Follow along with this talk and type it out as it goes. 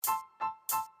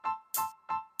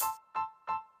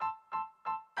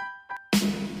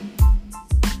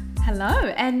Hello,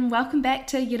 and welcome back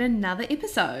to yet another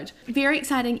episode. Very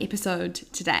exciting episode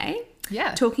today.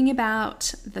 Yeah. Talking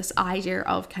about this idea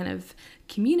of kind of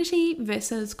community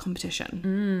versus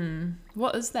competition.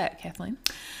 What is that, Kathleen?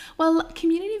 Well,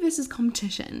 community versus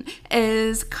competition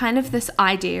is kind of this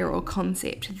idea or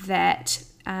concept that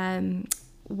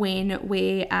when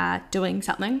we are doing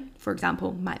something, for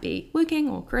example, might be working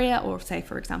or career, or say,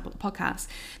 for example, a podcast,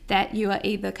 that you are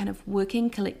either kind of working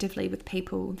collectively with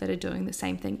people that are doing the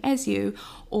same thing as you,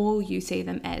 or you see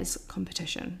them as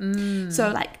competition. So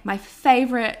like my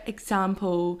favorite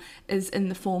example is in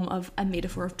the form of a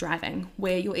metaphor of driving,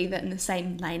 where you're either in the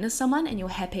same lane as someone and you're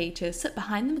happy to sit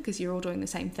behind them because you're all doing the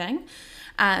same thing.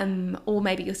 Or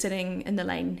maybe you're sitting in the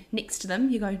lane next to them,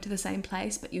 you're going to the same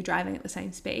place, but you're driving at the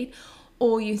same speed.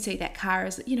 Or you see that car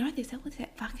as, there's always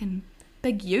that fucking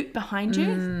big ute behind you.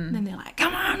 And then they're like,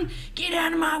 come on, get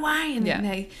out of my way. And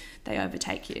then they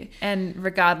overtake you. And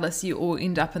regardless, you all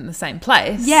end up in the same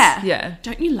place. Yeah. Yeah.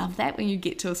 Don't you love that when you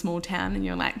get to a small town and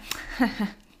you're like,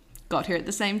 got here at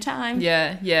the same time?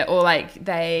 Yeah, yeah. Or like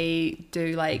they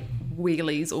do like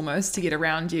wheelies almost to get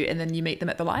around you and then you meet them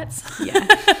at the lights. Yeah.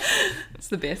 It's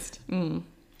the best.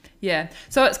 Yeah.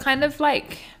 So it's kind of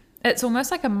like... It's almost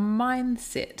like a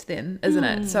mindset then, isn't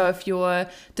it? So if you're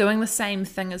doing the same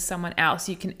thing as someone else,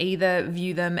 you can either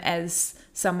view them as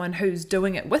someone who's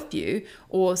doing it with you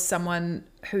or someone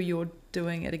who you're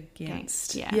doing it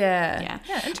against. Yeah,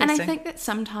 interesting. And I think that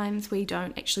sometimes we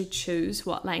don't actually choose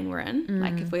what lane we're in.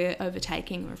 Like if we're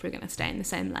overtaking or if we're going to stay in the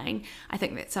same lane, I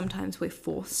think that sometimes we're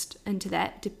forced into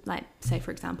that. Like, say,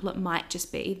 for example, it might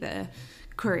just be the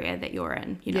career that you're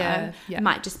in, it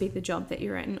might just be the job that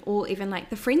you're in, or even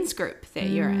like the friends group that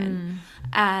you're in,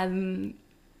 and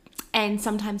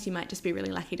sometimes you might just be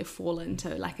really lucky to fall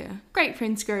into like a great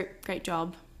friends group, great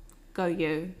job, go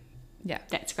you,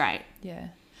 that's great.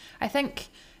 I think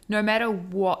no matter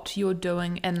what you're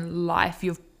doing in life,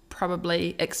 you've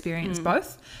probably experienced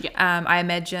both. I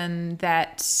imagine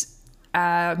that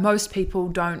most people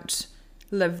don't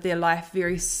live their life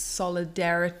very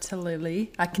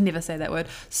solidarily. I can never say that word.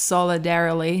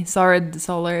 Solidarily.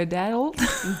 Solidarily.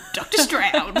 Dr.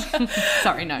 Stroud.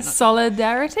 Sorry, no. Not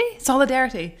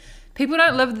Solidarity. People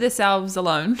don't live themselves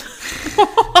alone.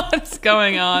 What's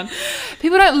going on?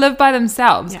 People don't live by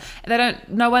themselves.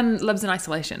 No one lives in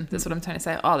isolation. That's what I'm trying to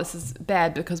say. Oh, this is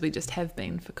bad because we just have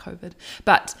been for COVID.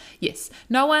 But yes,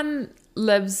 no one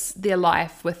lives their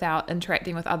life without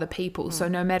interacting with other people. So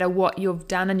no matter what you've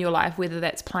done in your life, whether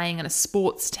that's playing in a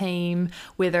sports team,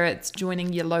 whether it's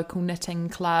joining your local knitting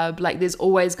club, like there's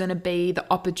always going to be the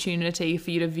opportunity for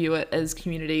you to view it as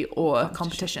community or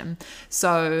competition.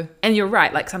 So, and you're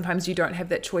right, like sometimes you don't have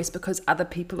that choice because other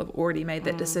people have already made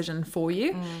that decision for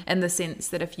you, in the sense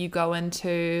that if you go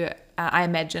into,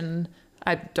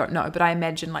 I don't know, but I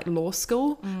imagine like law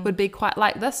school would be quite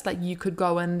like this. Like you could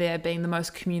go in there being the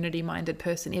most community-minded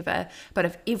person ever, but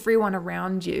if everyone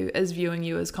around you is viewing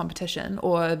you as competition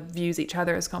or views each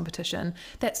other as competition,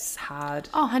 that's hard.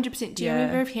 Oh, 100%. Do you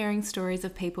remember hearing stories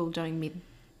of people doing med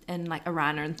in like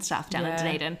Irana and stuff down in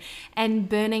Dunedin and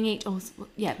burning each other's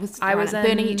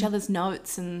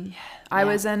notes and I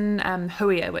was in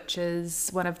Huia, which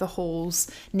is one of the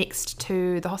halls next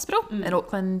to the hospital at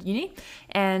Auckland Uni,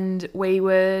 and we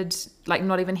would like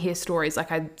not even hear stories,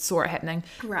 like I saw it happening,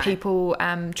 people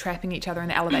trapping each other in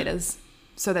the elevators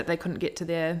so that they couldn't get to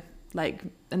their like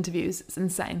interviews. It's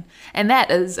insane. And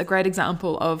that is a great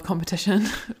example of competition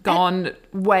gone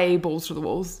way balls to the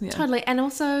walls. Totally. And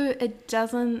also it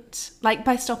doesn't, like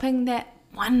by stopping that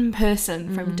one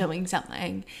person from doing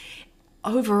something,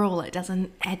 overall it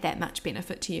doesn't add that much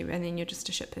benefit to you, and then you're just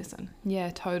a shit person.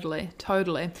 Totally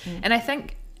And I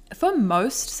think for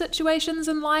most situations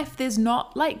in life there's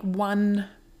not like one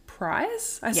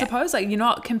prize, I suppose. Like you're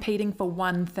not competing for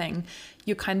one thing,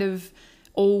 you're kind of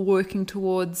all working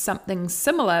towards something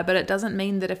similar, but it doesn't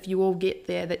mean that if you all get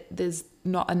there that there's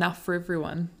not enough for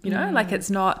everyone, like it's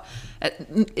not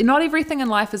everything in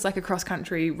life is like a cross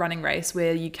country running race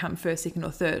where you come first, second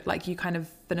or third. Like you kind of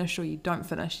finish or you don't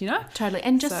finish, Totally.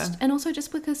 And and also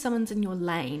just because someone's in your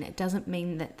lane, it doesn't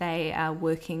mean that they are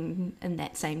working in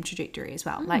that same trajectory as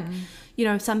well. Like,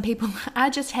 some people are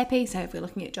just happy, so if we're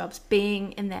looking at jobs,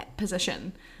 being in that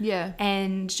position.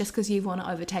 And just because you want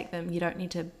to overtake them, you don't need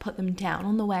to put them down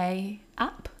on the way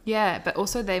up. But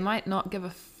also they might not give a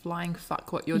flying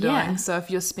fuck what you're doing. So if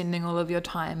you're spending all of your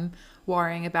time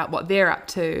worrying about what they're up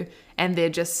to and they're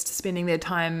just spending their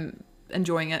time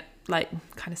enjoying it, like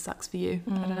kind of sucks for you.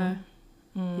 I don't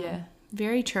know.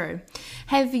 Very true.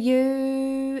 Have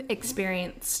you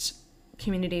experienced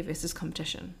community versus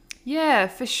competition? Yeah,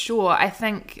 for sure. I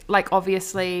think, like,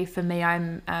 obviously for me,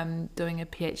 I'm doing a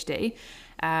PhD.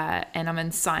 and I'm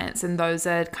in science, and those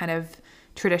are kind of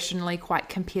traditionally quite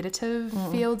competitive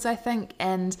fields, I think.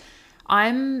 And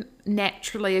I'm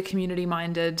naturally a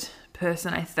community-minded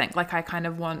person, I think. Like, I kind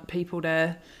of want people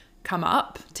to come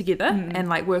up together and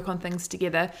like work on things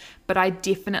together. But I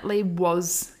definitely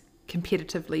was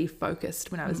competitively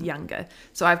focused when I was younger.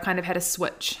 So I've kind of had a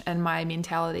switch in my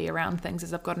mentality around things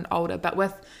as I've gotten older. But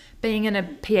with being in a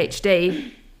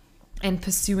PhD and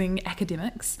pursuing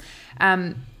academics,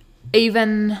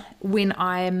 even when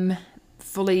I'm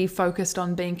fully focused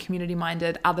on being community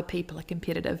minded, other people are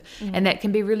competitive. And that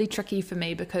can be really tricky for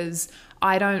me because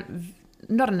I don't,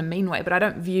 not in a mean way, but I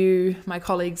don't view my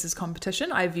colleagues as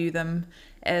competition. I view them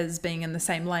as being in the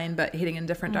same lane but heading in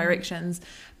different directions.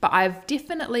 But I've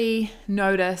definitely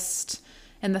noticed,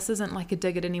 and this isn't like a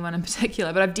dig at anyone in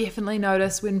particular, but I've definitely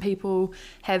noticed when people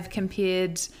have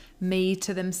compared me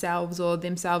to themselves or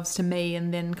themselves to me,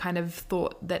 and then kind of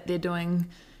thought that they're doing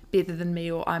better than me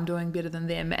or I'm doing better than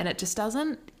them, and it just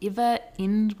doesn't ever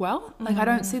end well. Like, I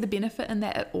don't see the benefit in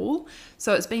that at all.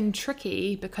 So it's been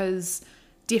tricky because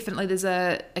definitely there's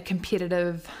a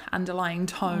competitive underlying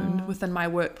tone within my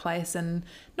workplace, and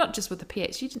not just with the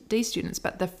PhD students,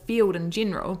 but the field in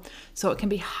general. So it can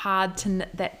be hard to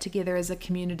knit that together as a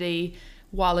community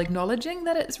while acknowledging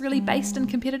that it's really based in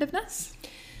competitiveness.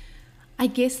 I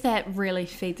guess that really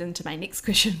feeds into my next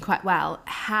question quite well.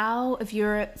 How, if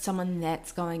you're someone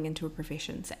that's going into a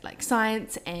profession, say like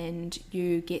science, and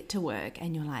you get to work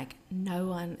and you're like, no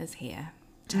one is here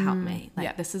to help me.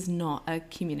 Like, this is not a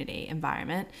community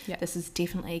environment. This is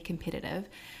definitely competitive.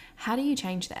 How do you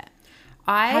change that?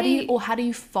 How do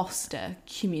you foster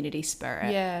community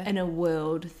spirit in a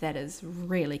world that is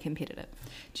really competitive?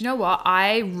 Do you know what?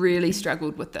 I really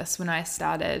struggled with this when I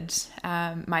started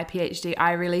my PhD.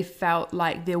 I really felt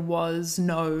like there was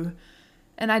no,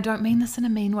 and I don't mean this in a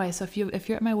mean way, so if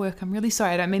you're at my work, I'm really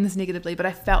sorry, I don't mean this negatively, but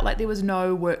I felt like there was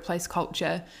no workplace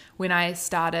culture when I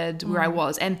started where I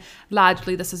was. And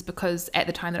largely this is because at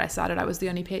the time that I started, I was the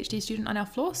only PhD student on our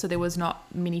floor, so there was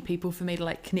not many people for me to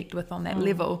like connect with on that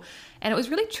level. And it was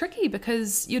really tricky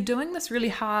because you're doing this really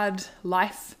hard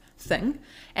life thing,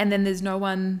 and then there's no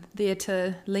one there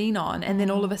to lean on, and then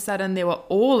all of a sudden there were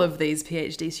all of these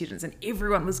PhD students and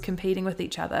everyone was competing with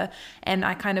each other, and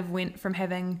I kind of went from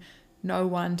having no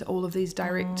one to all of these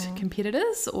direct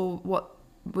competitors, or what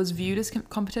was viewed as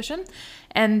competition.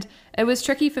 And it was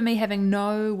tricky for me having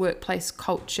no workplace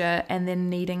culture and then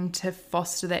needing to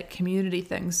foster that community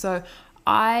thing. So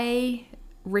I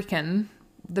reckon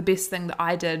the best thing that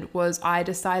I did was I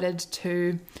decided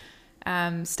to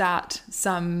start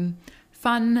some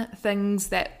fun things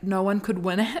that no one could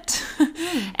win at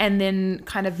and then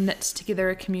kind of knit together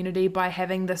a community by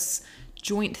having this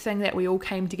joint thing that we all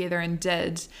came together and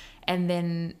did, and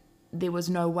then there was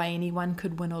no way anyone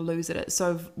could win or lose at it.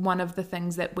 So one of the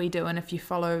things that we do, and if you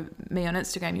follow me on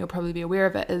Instagram you'll probably be aware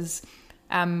of it, is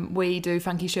we do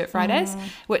Funky Shirt Fridays,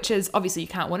 which is, obviously you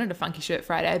can't win at a Funky Shirt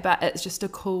Friday, but it's just a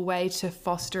cool way to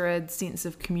foster a sense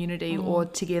of community or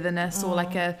togetherness or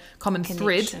like a common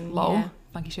thread,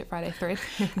 Funky Shirt Friday thread,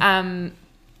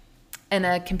 in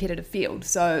a competitive field.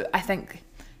 So I think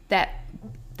that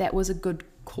was a good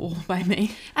call by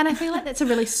me. And I feel like that's a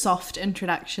really soft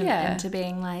introduction into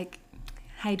being like,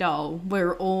 hey doll,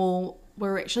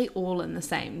 we're actually all in the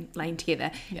same lane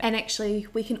together, and actually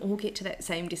we can all get to that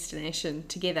same destination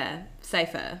together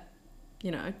safer.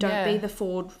 You know, don't be the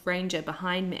Ford Ranger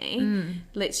behind me.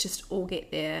 Let's just all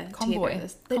get there together.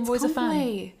 Convoys are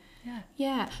fun.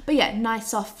 But nice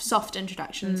soft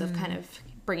introductions of kind of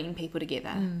bringing people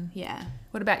together.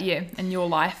 What about you in your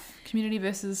life? Community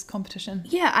versus competition?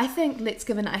 I think let's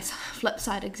give a nice flip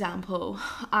side example.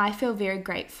 I feel very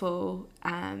grateful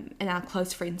in our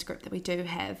close friends group that we do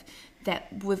have,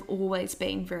 that we've always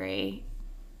been very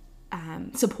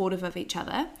supportive of each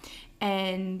other,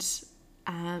 and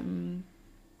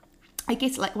I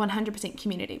guess like 100%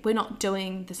 community. We're not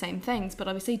doing the same things, but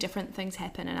obviously different things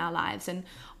happen in our lives, and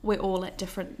we're all at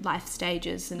different life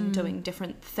stages and doing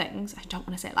different things. I don't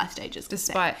want to say life stages,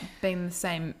 despite being the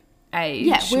same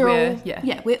age.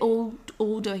 We're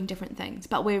all doing different things,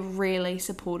 but we're really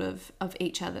supportive of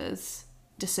each other's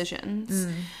decisions.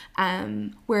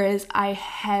 Whereas I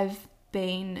have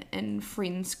been in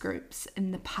friends groups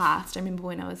in the past. I remember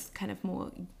when I was kind of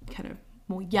more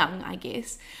young, I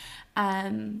guess,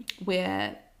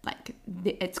 where like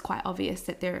it's quite obvious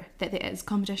that there is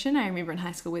competition. I remember in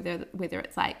high school whether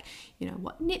it's like, you know,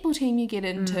 what netball team you get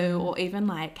into, or even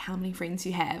like how many friends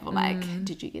you have, or like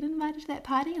did you get invited to that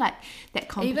party, like that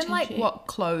competition. Even like what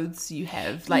clothes you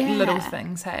have, like little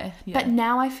things. Hey, But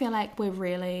now I feel like we're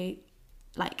really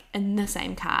like in the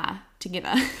same car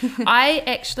together. I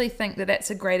actually think that that's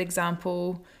a great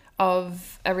example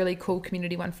of a really cool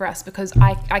community one for us, because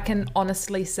I can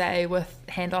honestly say with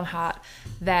hand on heart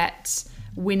that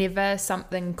whenever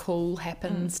something cool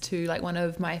happens to like one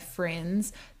of my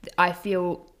friends, I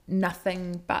feel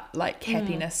nothing but like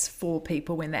happiness for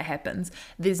people when that happens.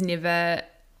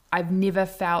 I've never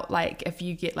felt like if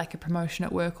you get like a promotion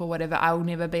at work or whatever, I will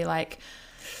never be like,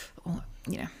 oh,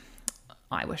 you know,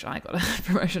 I wish I got a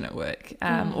promotion at work,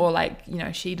 or like, you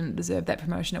know, she didn't deserve that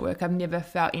promotion at work. I've never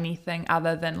felt anything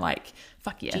other than like,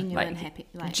 fuck yeah,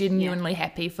 genuinely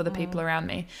happy for the people around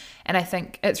me. And I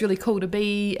think it's really cool to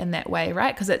be in that way,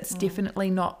 right? Because it's definitely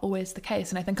not always the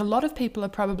case. And I think a lot of people are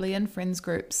probably in friends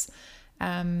groups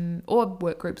or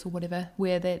work groups or whatever,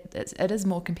 where it is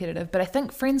more competitive. But I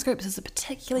think friends groups is a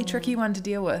particularly tricky one to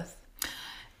deal with.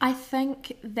 I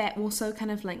think that also kind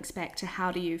of links back to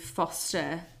how do you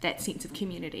foster that sense of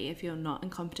community if you're not in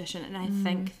competition. And I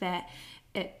think that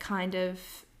it kind of,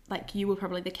 like, you were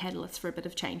probably the catalyst for a bit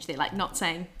of change there. Like, not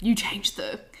saying you changed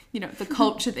the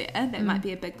culture there, that might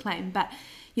be a big claim, but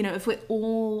you know, if we're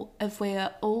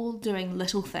all doing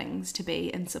little things to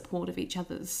be in support of each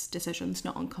other's decisions,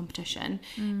 not on competition,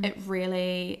 it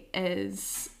really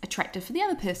is attractive for the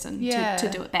other person to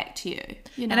do it back to you,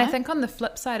 you know? And I think on the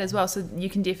flip side as well, so you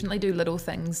can definitely do little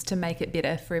things to make it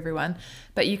better for everyone,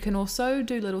 but you can also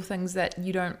do little things that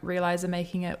you don't realize are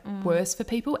making it worse for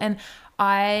people. And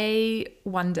I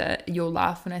wonder, you'll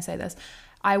laugh when I say this,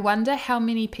 I wonder how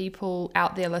many people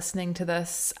out there listening to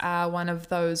this are one of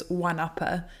those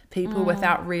one-upper people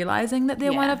without realizing that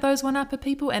they're one of those one-upper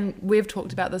people. And we've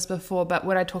talked about this before, but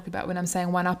what I talk about when I'm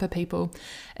saying one-upper people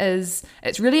is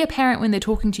it's really apparent when they're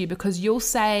talking to you, because you'll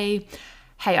say,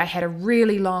 hey, I had a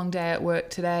really long day at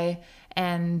work today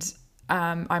and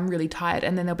I'm really tired.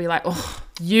 And then they'll be like, oh,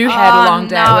 you had a long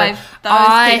day at work.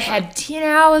 I had 10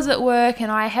 hours at work and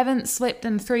I haven't slept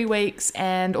in 3 weeks.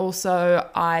 And also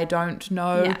I don't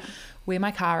know where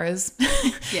my car is.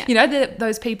 You know,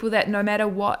 those people that no matter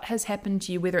what has happened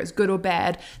to you, whether it's good or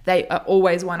bad, they are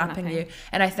always one-upping you.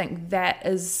 And I think that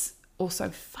is also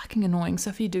fucking annoying. So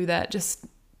if you do that, just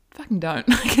fucking don't.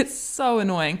 Like, it's so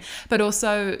annoying. But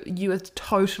also you are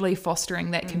totally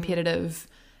fostering that competitive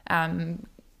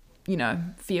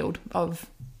field of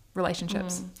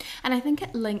relationships. And I think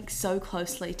it links so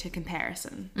closely to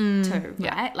comparison too,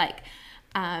 right? Like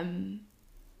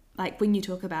when you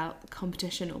talk about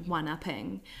competition or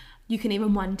one-upping, you can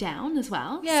even one down as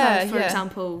well. So for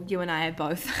example, you and I are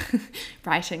both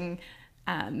writing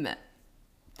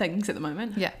things at the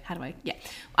moment.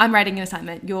 I'm writing an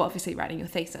assignment, you're obviously writing your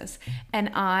thesis,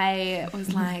 and I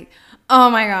was like,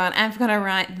 oh my god, I've got to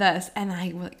write this, and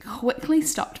I quickly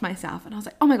stopped myself and I was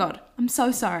like, oh my god, I'm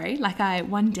so sorry, like I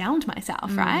one downed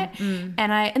myself, right?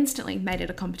 And I instantly made it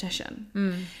a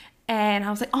competition. And I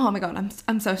was like, oh my god,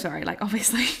 I'm so sorry, like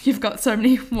obviously you've got so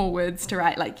many more words to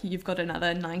write, like you've got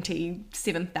another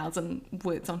 97,000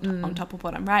 words on top of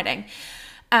what I'm writing,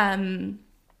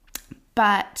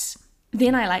 but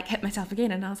then I like hit myself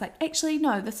again and I was like, actually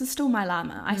no, this is still my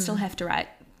llama, I still have to write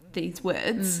these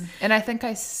words. And I think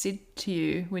I said to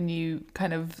you when you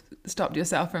kind of stopped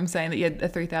yourself from saying that you had a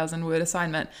 3,000 word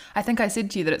assignment, I think I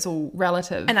said to you that it's all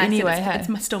relative. And anyway,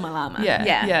 it's still my llama.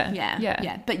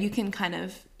 Yeah. But you can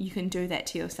do that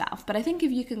to yourself. But I think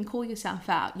if you can call yourself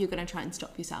out, you're going to try and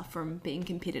stop yourself from being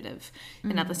competitive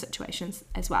in other situations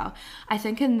as well. I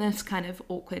think in this kind of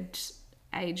awkward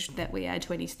age that we are,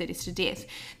 20s, 30s to death,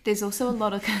 there's also a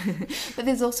lot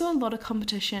of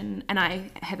competition, and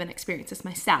I haven't experienced this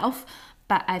myself,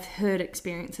 but I've heard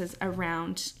experiences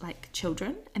around like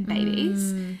children and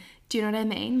babies. Do you know what I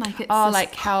mean? Like it's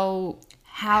like how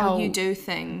you do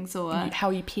things, or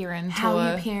how you parent,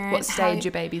 what stage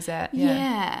your baby's at.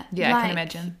 I can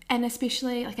imagine. And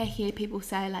especially like I hear people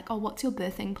say like, oh, what's your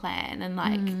birthing plan, and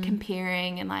like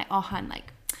comparing, and like, oh hun,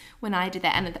 like when I did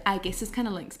that, and I guess this kind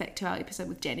of links back to our episode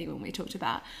with Jenny when we talked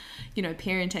about, you know,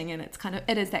 parenting, and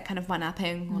it is that kind of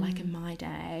one-upping, or like in my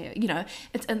day, you know,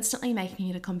 it's instantly making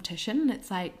it a competition. It's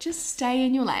like, just stay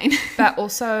in your lane. But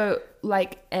also,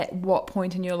 like, at what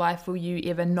point in your life will you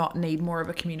ever not need more of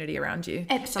a community around you?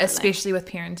 Absolutely. Especially with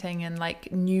parenting, and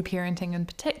like new parenting in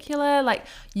particular, like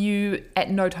you at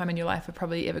no time in your life are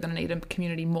probably ever going to need a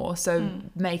community more. So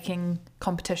making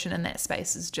competition in that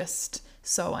space is just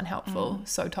so unhelpful,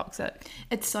 so toxic.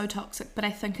 It's so toxic, but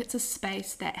I think it's a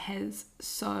space that has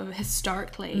so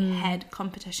historically had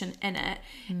competition in it.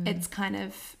 It's kind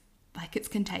of like, it's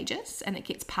contagious, and it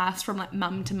gets passed from like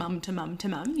mum to mum to mum to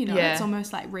mum, you know. It's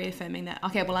almost like reaffirming that,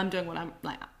 okay, well, I'm doing what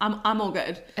I'm all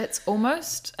good. It's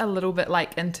almost a little bit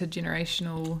like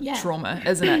intergenerational trauma,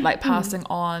 isn't it? Like passing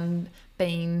on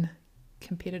being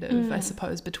competitive, I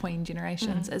suppose, between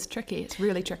generations is tricky. It's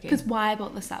really tricky. Because why I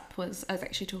brought this up was I was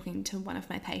actually talking to one of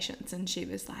my patients, and she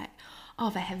was like, oh,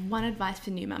 if I have one advice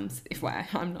for new mums,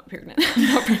 FYI, I'm not pregnant.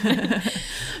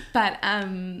 But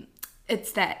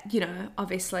it's that, you know,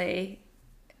 obviously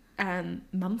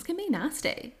mums can be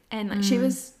nasty. And like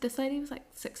this lady was like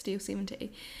 60 or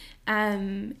 70.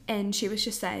 And she was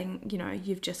just saying, you know,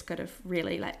 you've just got to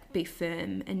really like be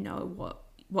firm and know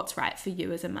what's right for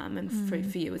you as a mum and for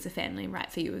you as a family and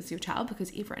right for you as your child,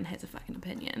 because everyone has a fucking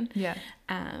opinion. Yeah.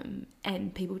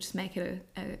 And people just make it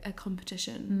a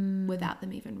competition without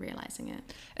them even realizing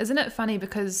it. Isn't it funny?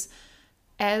 Because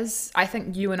as I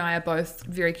think you and I are both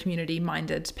very community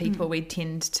minded people, we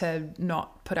tend to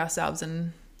not put ourselves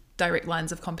in direct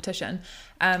lines of competition.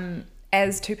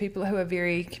 As two people who are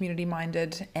very community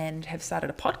minded and have started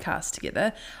a podcast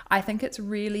together, I think it's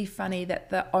really funny that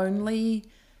the only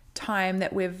time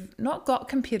that we've not got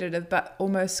competitive but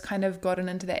almost kind of gotten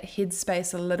into that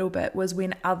headspace a little bit was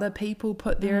when other people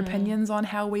put their opinions on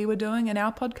how we were doing in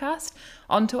our podcast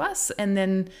onto us, and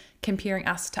then comparing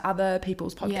us to other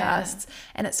people's podcasts.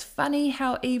 And it's funny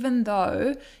how even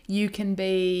though you can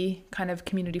be kind of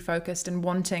community focused and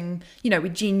wanting, you know, we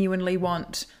genuinely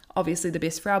want obviously the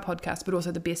best for our podcast, but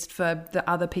also the best for the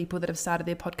other people that have started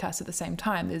their podcast at the same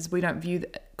time. We don't view the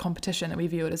competition, and we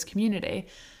view it as community.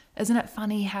 Isn't it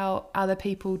funny how other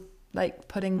people like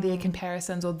putting their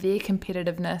comparisons or their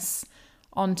competitiveness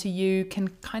onto you can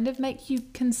kind of make you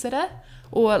consider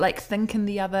or like think in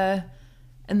the other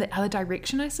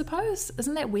direction, I suppose?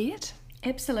 Isn't that weird?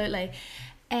 Absolutely.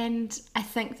 And I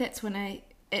think that's when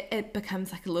it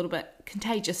becomes like a little bit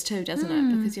contagious too, doesn't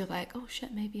it? Because you're like, oh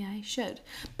shit, maybe I should.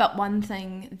 But one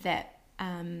thing that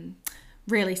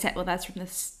really sat with us from the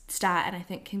start, and I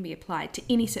think can be applied to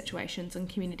any situations in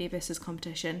community versus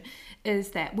competition, is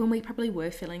that when we probably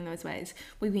were feeling those ways,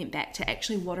 we went back to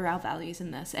actually what are our values in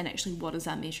this, and actually what is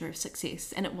our measure of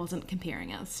success, and it wasn't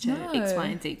comparing us to X, Y,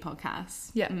 and Z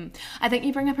podcasts. Yeah. I think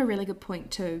you bring up a really good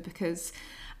point too, because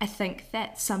I think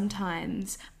that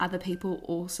sometimes other people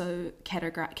also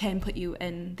can put you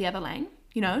in the other lane.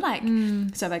 You know, like,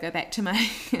 so if I go back to my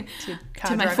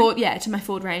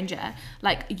Ford Ranger,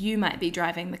 like you might be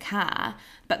driving the car,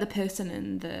 but the person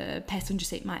in the passenger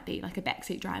seat might be like a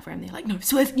backseat driver, and they're like, no,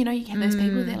 swerve. You know, you get those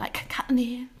people, they're like, cut in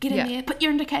there, get in there, put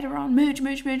your indicator on, merge,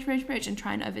 and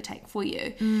try and overtake for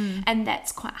you. And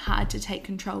that's quite hard to take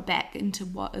control back into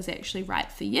what is actually right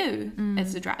for you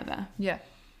as the driver. Yeah.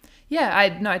 Yeah,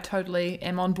 I totally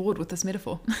am on board with this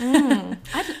metaphor.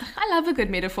 I love a good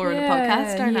metaphor in a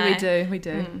podcast, don't I? We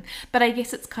do. But I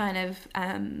guess it's kind of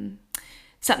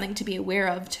something to be aware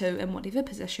of too in whatever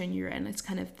position you're in. It's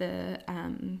kind of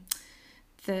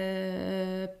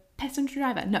the passenger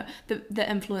driver. No, the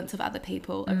influence of other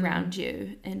people around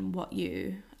you and what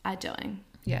you are doing.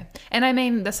 Yeah. And I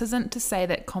mean, this isn't to say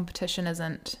that competition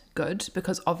isn't good,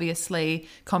 because obviously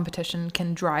competition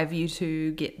can drive you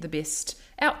to get the best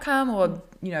outcome or,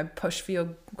 you know, push for your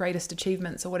greatest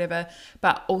achievements or whatever.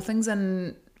 But all things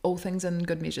in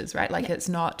good measures, right? Like it's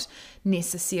not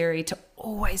necessary to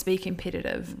always be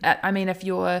competitive. I mean, if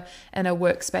you're in a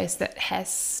workspace that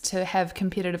has to have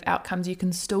competitive outcomes, you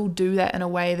can still do that in a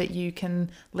way that you can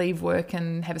leave work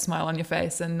and have a smile on your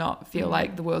face and not feel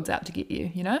like the world's out to get you,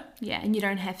 you know? Yeah, and you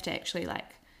don't have to actually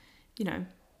like, you know,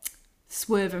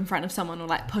 swerve in front of someone or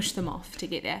like push them off to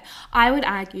get there. I would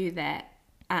argue that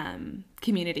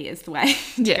community is the way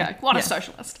to go. What a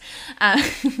socialist.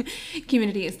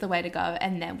 Community is the way to go,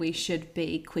 and that we should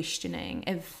be questioning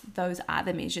if those are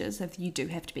the measures, if you do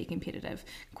have to be competitive,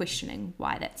 questioning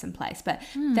why that's in place. But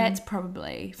that's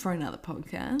probably for another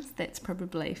podcast. That's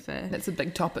a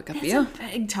big topic up here. It's a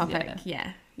big topic.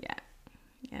 Yeah.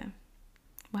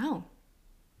 Wow.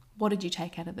 What did you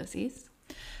take out of this, Is?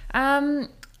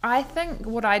 I think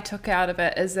what I took out of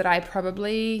it is that I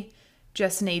probably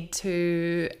just need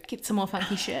to get some more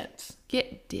funky shirts.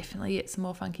 Definitely get some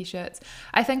more funky shirts.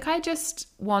 I think I just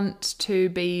want to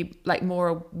be like more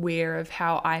aware of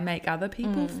how I make other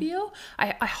people feel.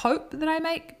 I hope that I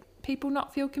make people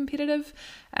not feel competitive.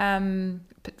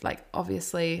 But like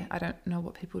obviously I don't know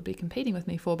what people would be competing with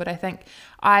me for, but I think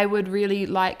I would really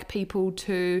like people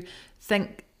to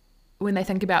think, when they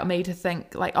think about me, to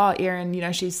think like, oh, Erin, you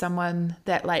know, she's someone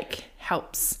that like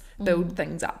helps build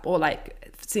things up, or like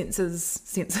senses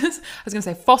I was going to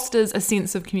say fosters a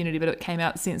sense of community, but it came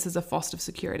out senses a foster of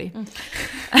security.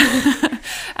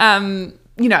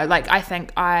 You know, like I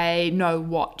think I know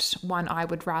what one I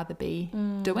would rather be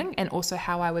doing, and also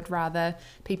how I would rather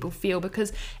people feel,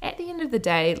 because at the end of the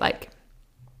day, like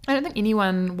I don't think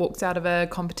anyone walks out of a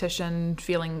competition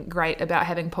feeling great about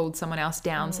having pulled someone else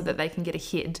down so that they can get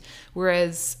ahead.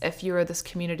 Whereas if you're this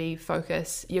community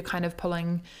focus, you're kind of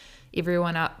pulling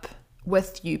everyone up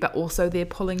with you, but also they're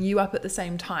pulling you up at the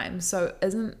same time. So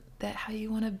isn't that how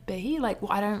you want to be? Like,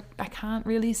 well, I can't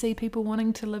really see people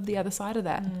wanting to live the other side of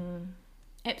that.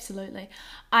 Absolutely.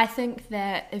 I think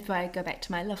that if I go back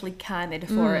to my lovely car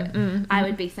metaphor, I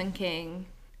would be thinking,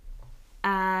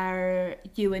 are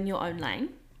you in your own lane?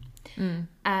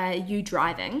 Are you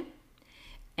driving?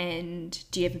 And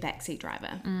do you have a backseat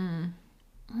driver?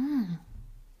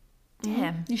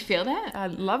 Damn. You feel that? I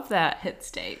love that. Hits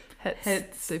deep.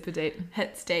 Hits super deep.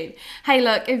 Hits deep. Hey,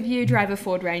 look, if you drive a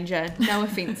Ford Ranger, no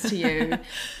offense to you,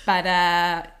 but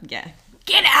yeah.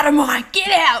 Get out of mine!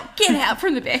 Get out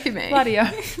from the back of me!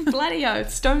 Bloody-o!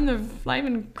 Stone the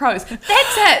flaming crows. That's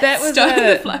it. That was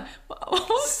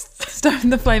Stone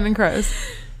the flaming crows.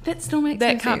 That still makes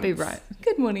that sense. Can't be right.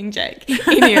 Good morning, Jake.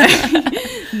 Anyway,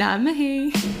 ngā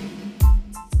mihi.